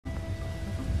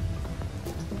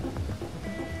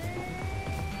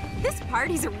This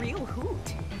party's a real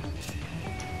hoot.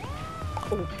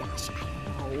 Oh gosh,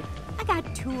 I know. I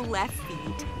got 2 left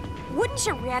feet. Wouldn't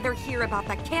you rather hear about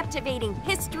the captivating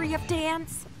history of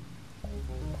dance?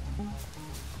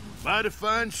 Mighty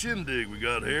fine shindig we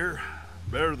got here.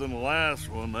 Better than the last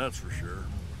one, that's for sure.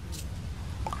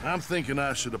 I'm thinking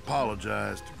I should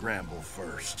apologize to Gramble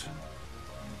first.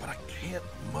 But I can't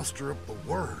muster up the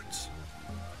words.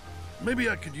 Maybe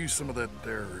I could use some of that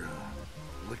there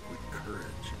liquid courage.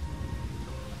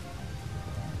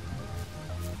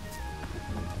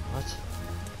 What?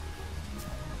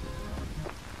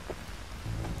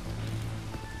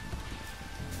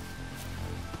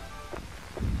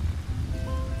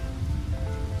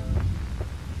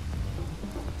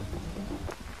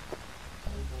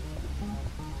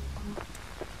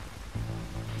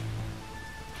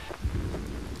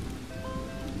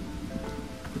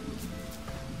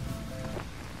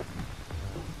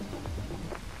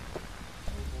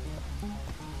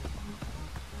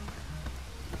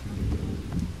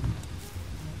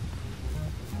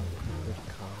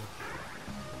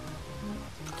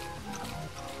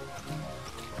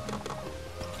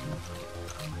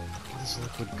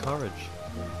 Liquid courage.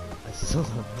 I still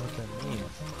don't know what that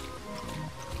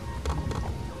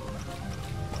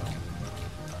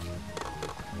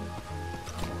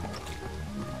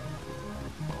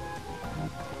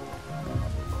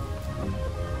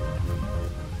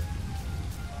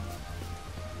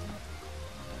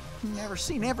means. Never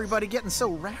seen everybody getting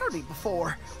so rowdy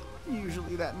before.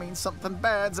 Usually that means something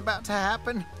bad's about to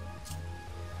happen.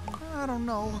 I don't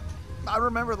know. I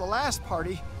remember the last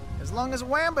party. As long as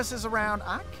Wambus is around,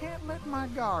 I can't let my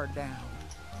guard down.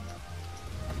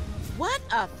 What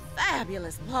a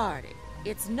fabulous party.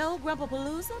 It's no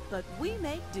Grumpapalooza, but we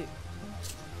make do.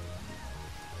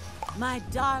 My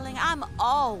darling, I'm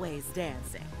always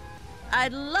dancing.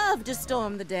 I'd love to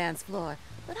storm the dance floor,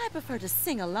 but I prefer to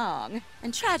sing along.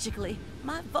 And tragically,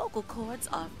 my vocal cords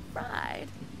are fried.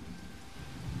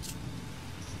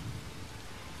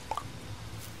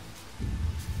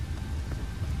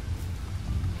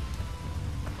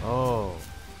 Oh.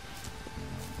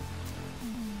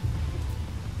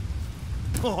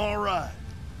 All right.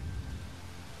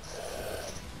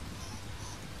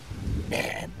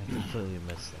 I completely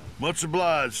missed that. Much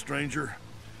obliged, stranger.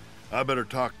 I better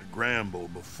talk to Gramble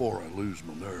before I lose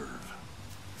my nerve.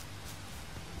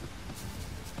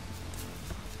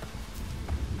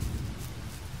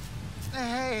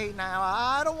 Hey, now,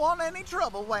 I don't want any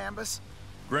trouble, Wambus.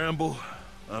 Gramble,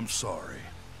 I'm sorry.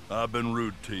 I've been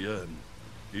rude to you, and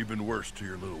even worse to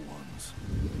your little ones.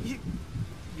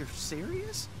 You're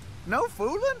serious? No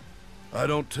fooling? I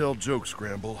don't tell jokes,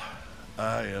 Gramble.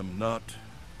 I am not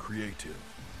creative.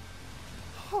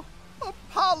 Oh,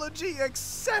 apology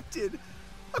accepted.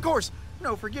 Of course,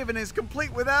 no forgiving is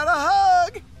complete without a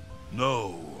hug.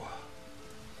 No.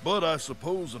 But I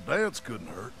suppose a dance couldn't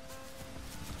hurt.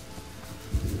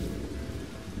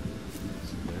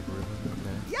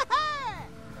 Yeah!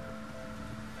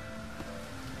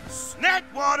 Snack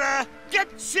water! Get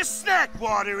your snack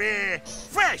water here!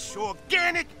 Fresh,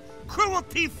 organic,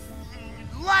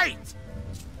 cruelty-light!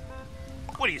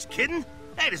 What, are you kidding?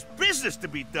 Hey, there's business to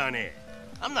be done here.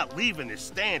 I'm not leaving this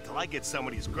stand till I get some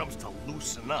of these grumps to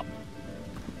loosen up.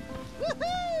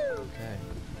 Woohoo! Okay.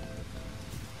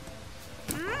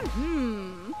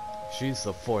 Mm-hmm. She's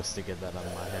the force to get that out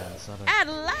of my hands. At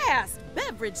last,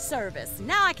 beverage service.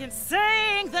 Now I can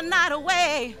sing the night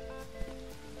away.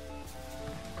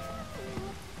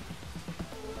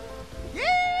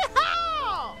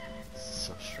 Yeehaw!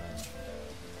 So strange.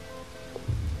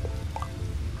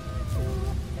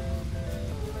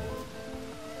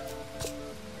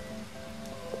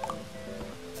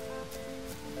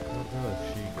 I don't know if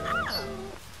she goes.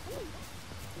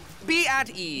 Be at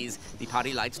ease. The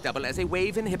party lights double as a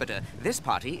wave inhibitor. This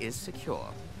party is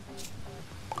secure.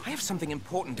 I have something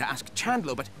important to ask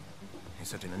Chandler, but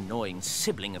such an annoying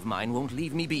sibling of mine won't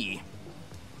leave me be.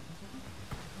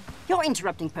 You're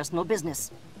interrupting personal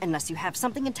business. Unless you have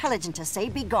something intelligent to say,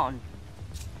 be gone.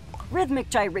 Rhythmic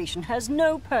gyration has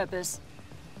no purpose.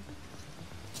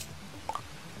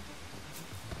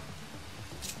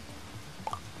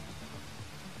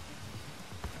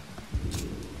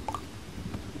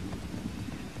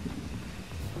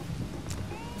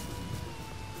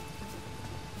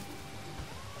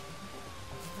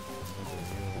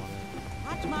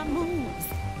 Watch my moves.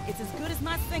 It's as good as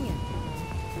my singing.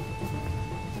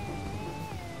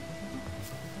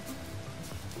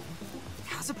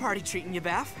 How's the party treating you,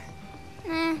 Beth?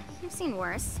 I've seen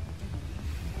worse.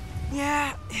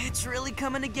 Yeah, it's really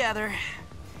coming together.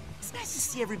 It's nice to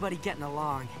see everybody getting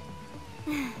along.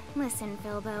 Listen,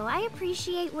 Bilbo, I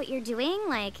appreciate what you're doing,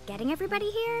 like getting everybody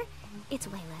here. It's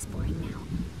way less boring now.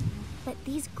 But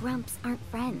these grumps aren't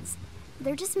friends.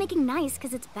 They're just making nice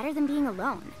because it's better than being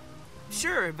alone.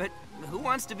 Sure, but who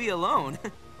wants to be alone?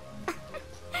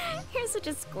 You're such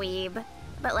a squeeb,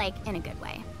 but like in a good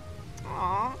way.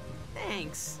 Aw,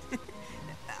 thanks.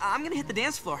 I'm gonna hit the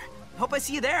dance floor. Hope I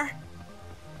see you there.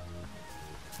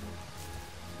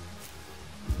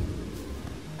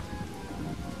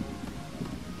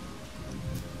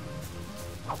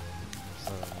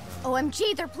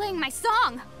 OMG, they're playing my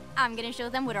song! I'm gonna show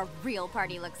them what a real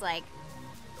party looks like.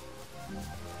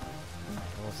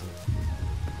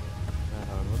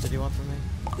 What did you want from me?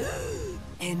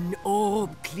 An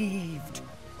orb cleaved,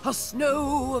 a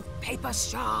snow of paper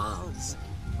shards.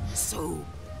 So.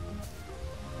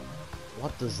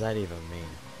 What does that even mean?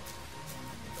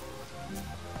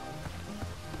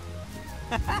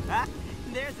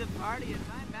 There's a party in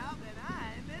my mouth and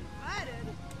I'm invited.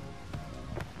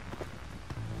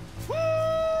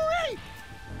 Woo-wee!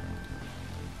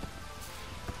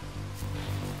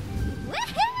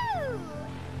 Woohoo!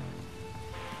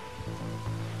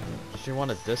 Does she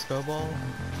want a disco ball?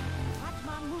 Watch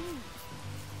my move.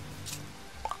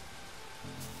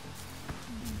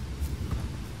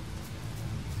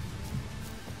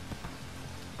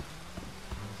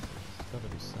 There's gotta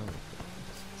be something.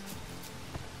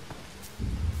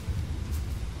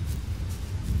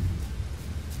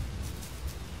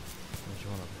 Don't you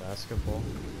want a basketball?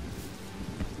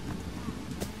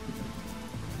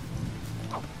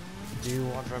 What do you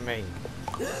want from me?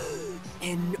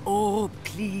 An orb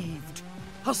cleaved,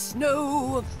 a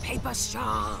snow of paper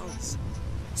shards.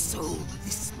 So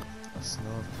this. A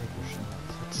snow of paper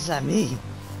shards. What does that mean?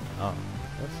 Oh,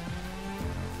 what?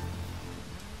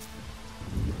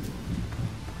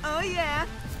 Oh yeah,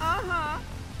 uh-huh.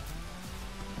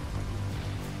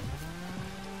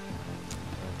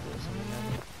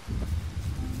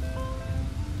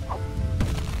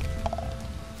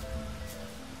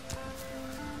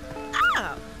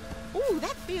 Ah! Ooh,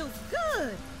 that feels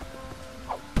good.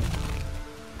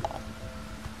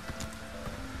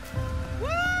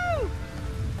 Woo!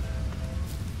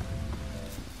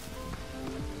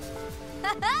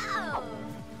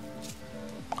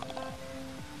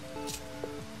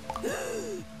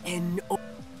 An orb.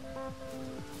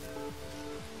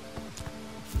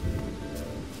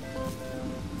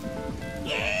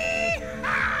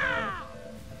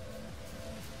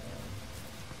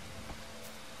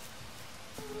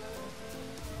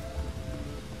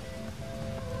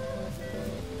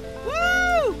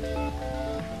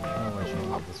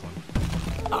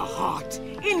 A heart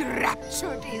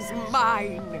enraptured is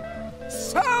mine.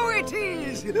 So it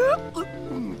is.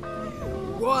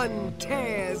 One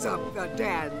tears up the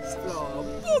dance floor.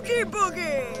 Boogie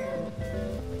boogie.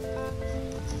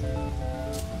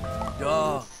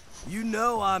 Duh. You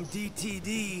know I'm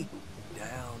DTD.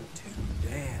 Down to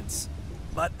dance.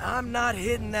 But I'm not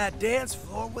hitting that dance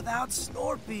floor without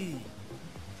Snorpy.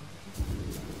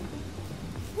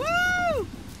 Woo!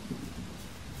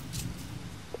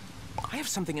 I have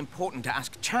something important to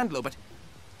ask Chandler, but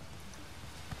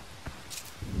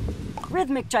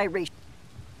Rhythmic gyration.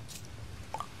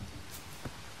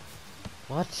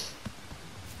 What?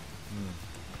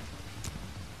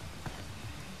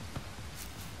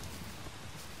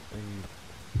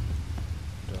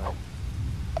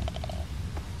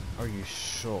 Are you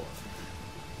sure?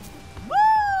 Woo!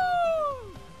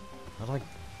 I like.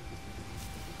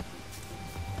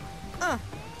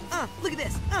 Look at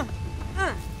this.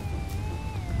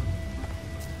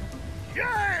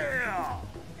 Yeah!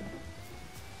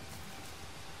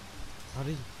 How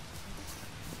do you?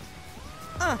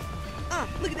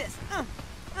 Look at this.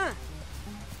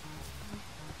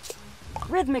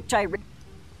 Rhythmic gyration.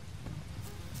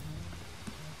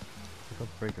 Pick up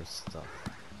breaker stuff.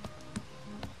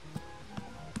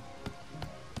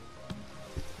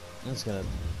 I'm just gonna.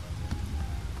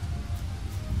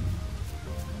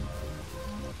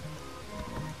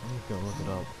 Let me go look it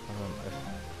up.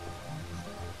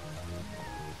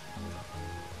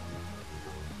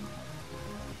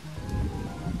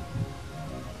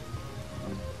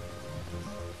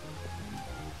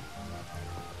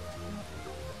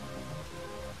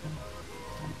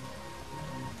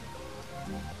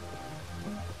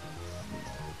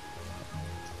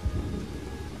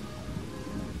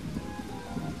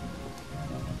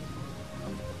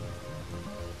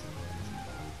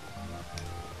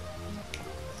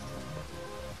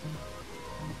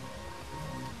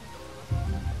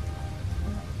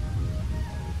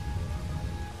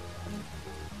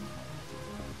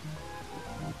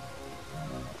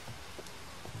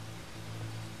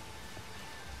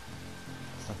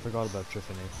 I forgot about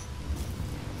Triffany.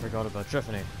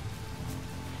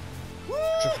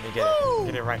 Triffany, get it.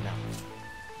 Get it right now.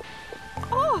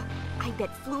 Oh, I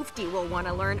bet Floofty will want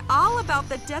to learn all about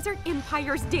the Desert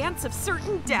Empire's dance of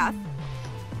certain death.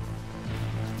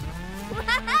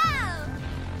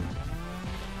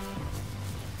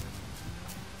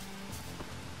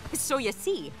 So you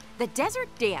see, the desert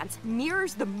dance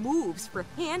mirrors the moves for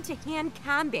hand-to-hand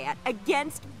combat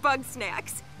against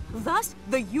Bugsnax. Thus,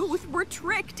 the youth were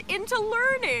tricked into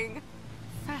learning.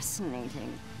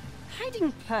 Fascinating.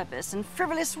 Hiding purpose and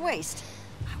frivolous waste.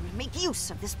 I will make use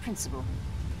of this principle.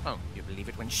 Oh, you believe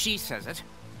it when she says it?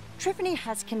 Triffany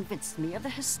has convinced me of the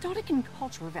historic and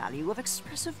cultural value of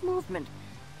expressive movement.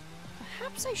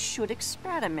 Perhaps I should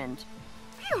experiment.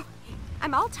 Phew,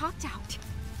 I'm all talked out.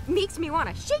 Makes me want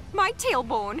to shake my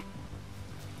tailbone.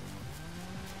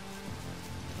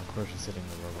 Of course she's hitting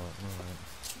the robot. Alright.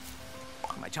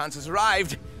 My chance has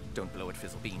arrived. Don't blow it,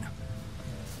 Fizzlebean.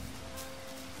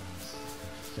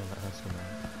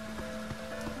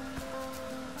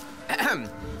 Ahem.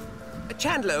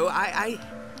 Chandlo,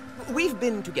 we've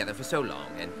been together for so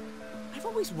long, and I've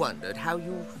always wondered how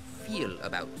you feel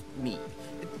about me.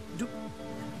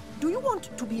 Do you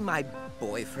want to be my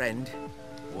boyfriend?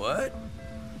 What?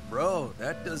 Bro,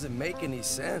 that doesn't make any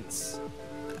sense.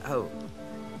 Oh,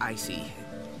 I see.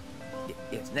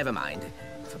 Yes, never mind.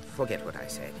 Forget what I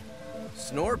said.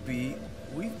 Snorpy,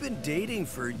 we've been dating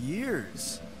for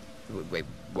years. Wait,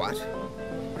 what?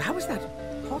 How is that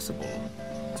possible?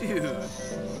 Dude,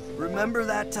 remember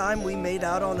that time we made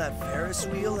out on that Ferris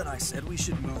wheel and I said we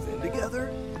should move in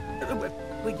together?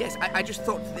 Well, yes, I just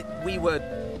thought that we were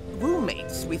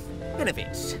roommates with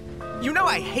benefits. You know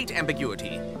I hate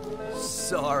ambiguity.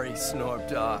 Sorry, Snorp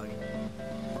Dog.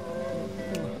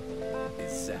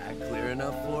 Is that clear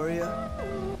enough for you?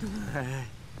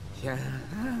 Yeah.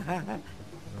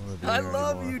 I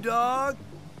love you, dog.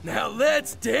 Now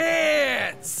let's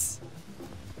dance!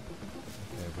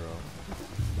 Okay, bro.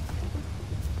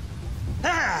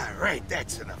 Ah, right,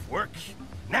 that's enough work.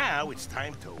 Now it's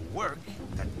time to work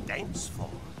the dance floor.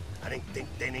 I think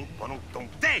they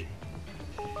don't they.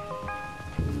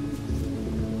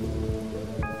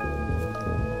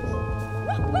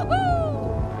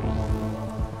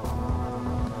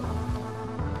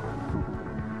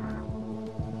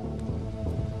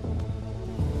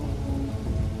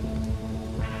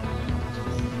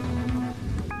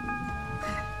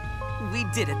 We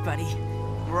did it, buddy.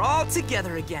 We're all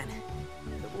together again.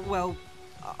 Well,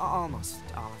 almost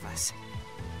all of us.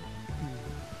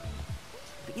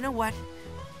 But you know what?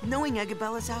 Knowing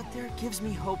Egabella's out there gives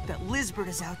me hope that Lizbert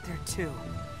is out there too.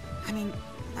 I mean,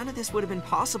 none of this would have been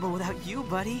possible without you,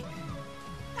 buddy.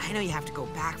 I know you have to go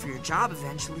back for your job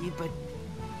eventually, but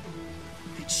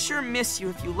I'd sure miss you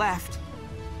if you left.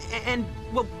 And,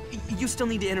 well, you still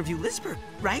need to interview Lizbert,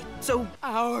 right? So...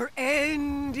 Our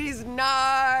end is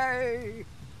nigh.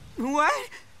 What?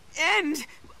 End?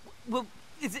 Well,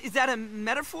 is that a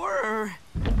metaphor, or...?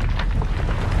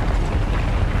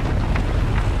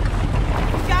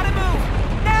 Gotta move!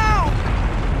 Now!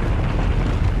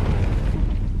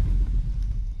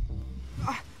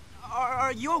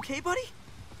 Are you okay, buddy?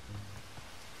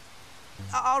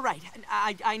 All right,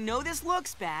 I know this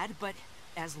looks bad, but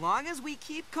as long as we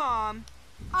keep calm...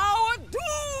 Our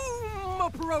doom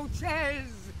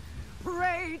approaches.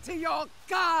 Pray to your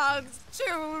gods,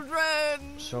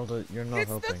 children. Shoulder, you're not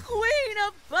helping. It's the queen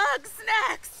of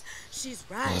Bugsnax. She's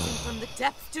rising from the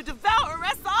depths to devour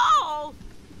us all.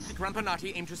 The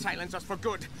Grumpinati aim to silence us for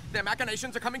good. Their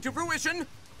machinations are coming to fruition.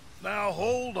 Now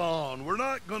hold on. We're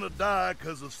not gonna die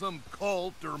because of some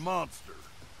cult or monster.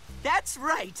 That's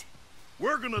right.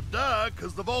 We're gonna die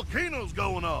because the volcano's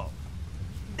going off.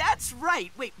 That's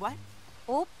right. Wait, what?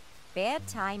 Oh, bad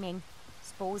timing.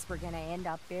 Suppose we're gonna end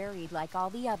up buried like all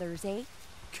the others, eh?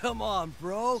 Come on,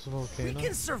 bro. It's a volcano. We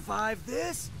can survive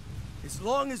this. As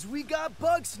long as we got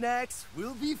Bugsnax,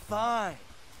 we'll be fine.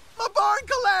 My barn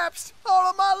collapsed! All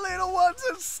of my little ones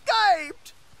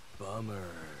escaped! Bummer.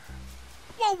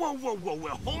 Whoa, we're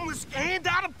homeless and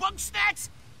out of Bugsnax?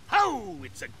 Oh,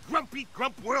 it's a grumpy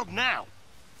grump world now.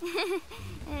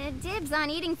 Dibs on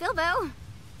eating Filbo.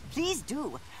 Please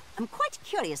do. I'm quite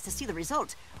curious to see the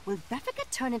result. Will Beffica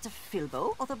turn into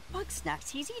Filbo or the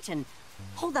Bugsnax he's eaten?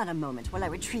 Hold on a moment while I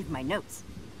retrieve my notes.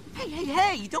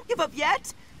 Hey, don't give up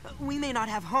yet. We may not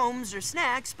have homes or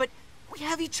snacks, but we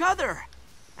have each other.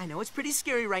 I know it's pretty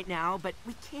scary right now, but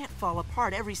we can't fall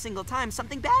apart every single time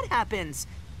something bad happens.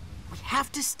 We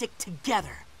have to stick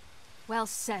together. Well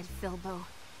said, Filbo.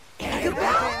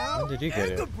 When did you get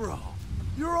it? Bro,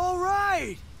 you're all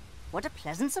right. What a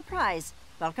pleasant surprise.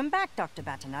 Welcome back, Dr.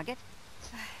 Batternugget.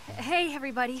 Hey,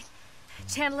 everybody.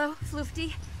 Chandlo,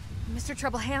 Floofty, Mr.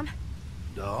 Troubleham.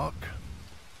 Doc?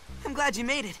 I'm glad you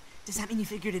made it. Does that mean you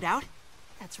figured it out?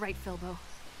 That's right, Filbo.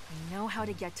 I know how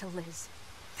to get to Liz.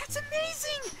 That's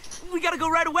amazing! We gotta go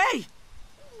right away!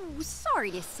 Ooh,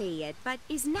 sorry to say it, but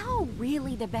is now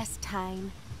really the best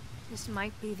time? This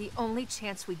might be the only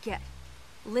chance we get.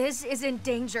 Liz is in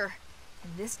danger,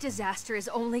 and this disaster is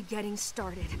only getting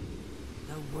started.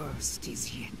 The worst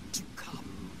is yet to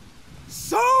come.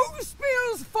 So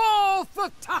spills forth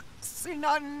the toxin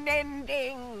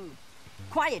unending.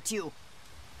 Quiet, you!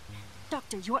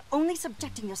 Doctor, you are only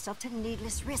subjecting yourself to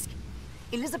needless risk.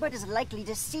 Elizabeth is likely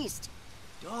deceased.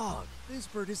 Dog,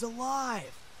 Lisbeth is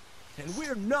alive. And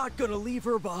we're not gonna leave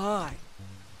her behind.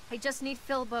 I just need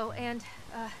Filbo and,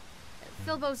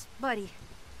 Filbo's buddy.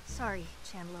 Sorry,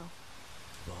 Chandlo.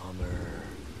 Bummer.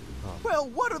 Well,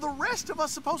 what are the rest of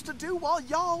us supposed to do while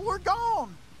y'all were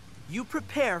gone? You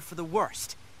prepare for the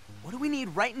worst. What do we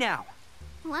need right now?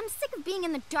 Well, I'm sick of being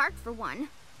in the dark for one.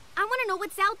 I want to know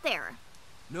what's out there.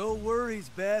 No worries,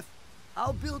 Beth.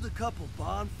 I'll build a couple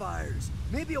bonfires,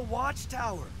 maybe a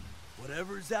watchtower.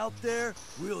 Whatever's out there,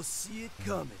 we'll see it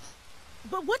coming.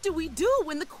 But what do we do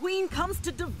when the Queen comes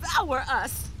to devour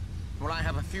us? Well, I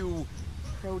have a few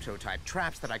prototype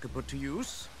traps that I could put to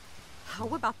use. How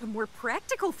about the more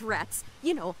practical threats?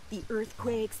 You know, the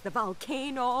earthquakes, the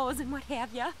volcanoes, and what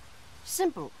have ya.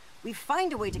 Simple. We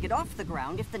find a way to get off the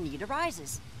ground if the need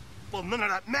arises. Well, none of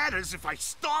that matters if I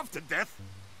starve to death.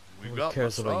 We Who got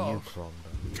cares the about you, sauce.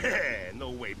 Crombo?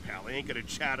 No way, pal. I ain't gonna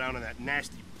chow down on that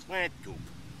nasty plant goop.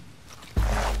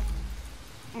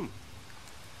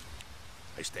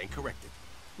 I stand corrected.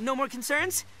 No more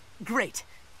concerns? Great.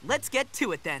 Let's get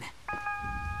to it then.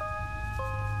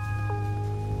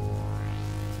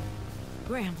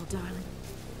 Gramble, darling,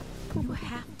 you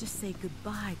have to say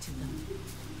goodbye to them.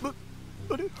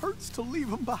 But it hurts to leave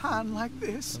them behind like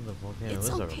this. And the volcano It's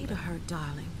is over okay to there. hurt,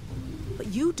 darling. But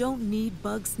you don't need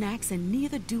Bugsnax, and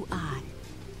neither do I.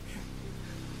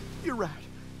 You're right.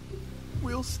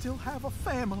 We'll still have a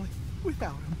family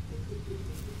without him.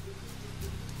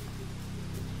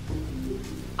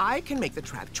 I can make the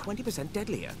trap 20%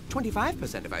 deadlier.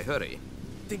 25% if I hurry.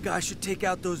 Think I should take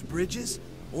out those bridges?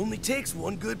 Only takes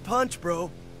one good punch, bro.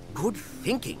 Good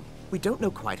thinking. We don't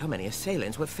know quite how many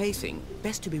assailants we're facing.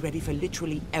 Best to be ready for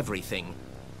literally everything.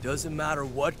 Doesn't matter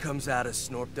what comes at us,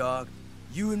 Snorp Dog.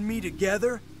 You and me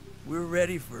together, we're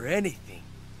ready for anything.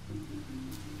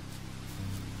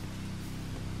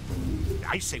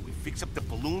 I say we fix up the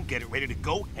balloon, get it ready to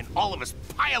go, and all of us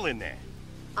pile in there.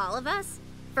 All of us?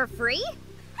 For free?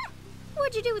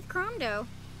 What'd you do with Cromdo?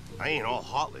 I ain't all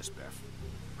heartless, Beth.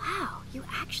 Wow, you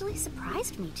actually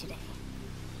surprised me today.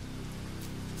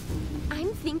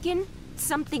 I'm thinking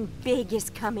something big is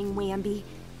coming, Wamby.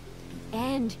 The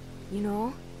end, you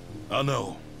know? I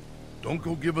know. Don't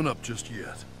go giving up just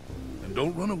yet. And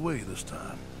don't run away this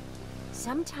time.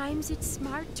 Sometimes it's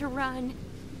smart to run,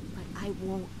 but I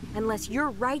won't unless you're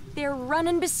right there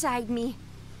running beside me.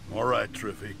 All right,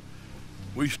 Triffy.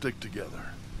 We stick together.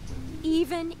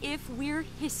 Even if we're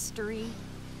history.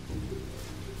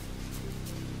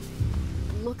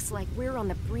 Looks like we're on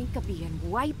the brink of being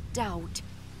wiped out.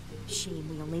 Shame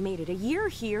we only made it a year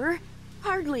here.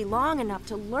 Hardly long enough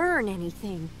to learn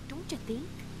anything, don't you think?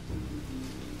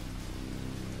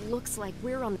 Looks like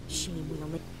we're on the... Shame we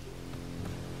only...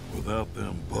 Without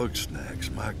them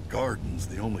Bugsnax, my garden's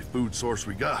the only food source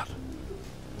we got.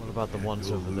 What about the ones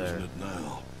Go over losing there? it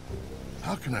now.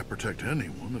 How can I protect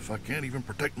anyone if I can't even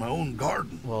protect my own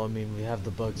garden? Well, I mean, we have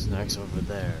the Bugsnax over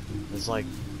there. There's like,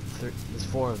 there's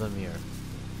 4 of them here.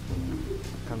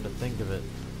 Come to think of it.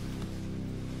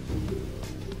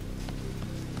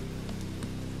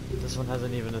 This one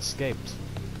hasn't even escaped.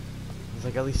 There's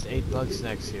like at least 8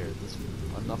 Bugsnax here. There's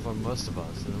enough for most of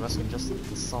us, and the rest can just eat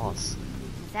the sauce.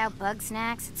 Without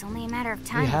Bugsnax, it's only a matter of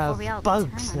time have before we all turn on each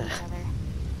Bugsnax. other.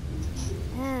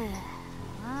 Well,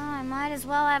 I might as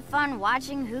well have fun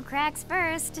watching who cracks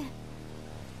first.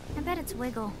 I bet it's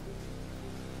Wiggle.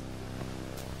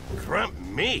 Crump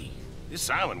me. This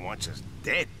island wants us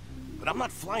dead. But I'm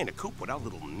not flying a coop without a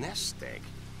little nest egg.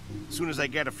 As soon as I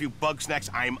get a few Bugsnax,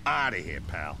 I'm out of here,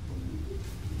 pal.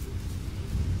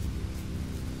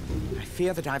 I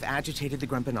fear that I've agitated the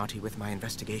Grumpinati with my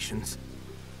investigations.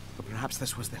 But perhaps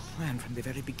this was their plan from the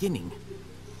very beginning.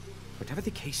 Whatever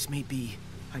the case may be,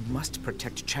 I must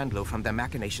protect Chandlo from their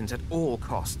machinations at all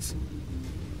costs.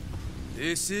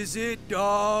 This is it,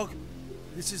 dog.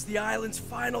 This is the island's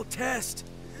final test.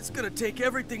 It's gonna take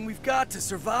everything we've got to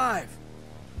survive.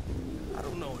 I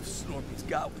don't know if Snorpy's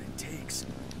got what it takes,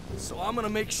 so I'm gonna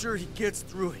make sure he gets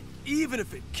through it, even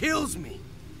if it kills me.